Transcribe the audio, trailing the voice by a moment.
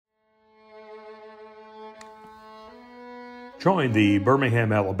Join the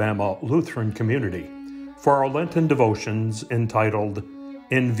Birmingham, Alabama Lutheran community for our Lenten Devotions entitled,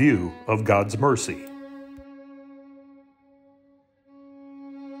 In View of God's Mercy.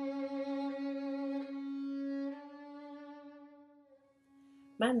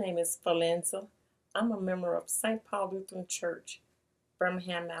 My name is Valenza. I'm a member of St. Paul Lutheran Church,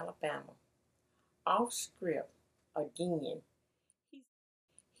 Birmingham, Alabama. Off script, again.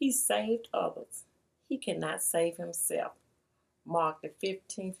 He saved others. He cannot save himself. Mark the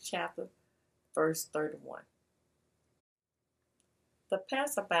 15th chapter, verse 31. The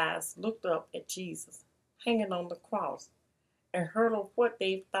passerbys looked up at Jesus hanging on the cross and heard of what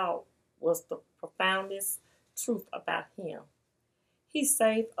they thought was the profoundest truth about him. He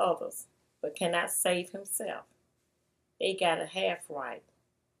saved others, but cannot save himself. They got it half right.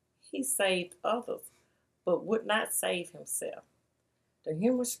 He saved others, but would not save himself. The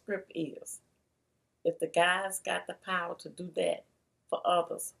humor script is, if the guy's got the power to do that for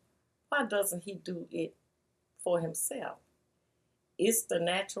others, why doesn't he do it for himself? It's the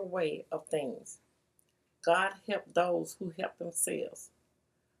natural way of things. God helped those who help themselves.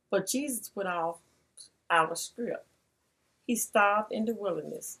 But Jesus went off out of script. He starved in the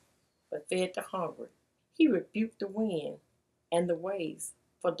wilderness, but fed the hungry. He rebuked the wind and the waves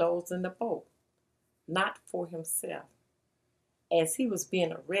for those in the boat, not for himself. As he was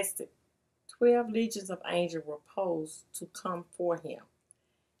being arrested, 12 legions of angels were posed to come for him.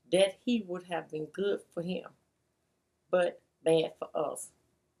 That he would have been good for him, but bad for us.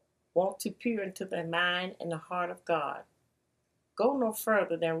 Want to peer into the mind and the heart of God. Go no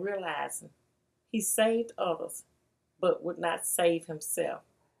further than realizing he saved others, but would not save himself.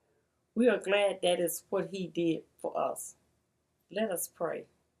 We are glad that is what he did for us. Let us pray.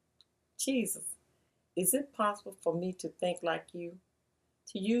 Jesus, is it possible for me to think like you?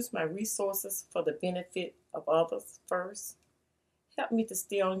 To use my resources for the benefit of others first? Help me to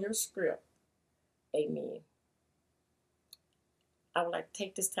stay on your script. Amen. I would like to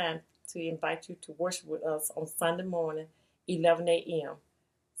take this time to invite you to worship with us on Sunday morning, 11 a.m.,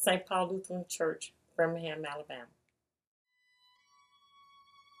 St. Paul Lutheran Church, Birmingham, Alabama.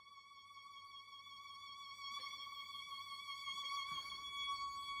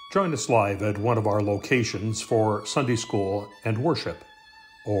 Join us live at one of our locations for Sunday school and worship,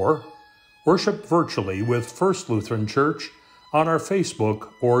 or worship virtually with First Lutheran Church on our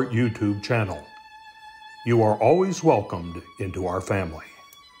Facebook or YouTube channel. You are always welcomed into our family.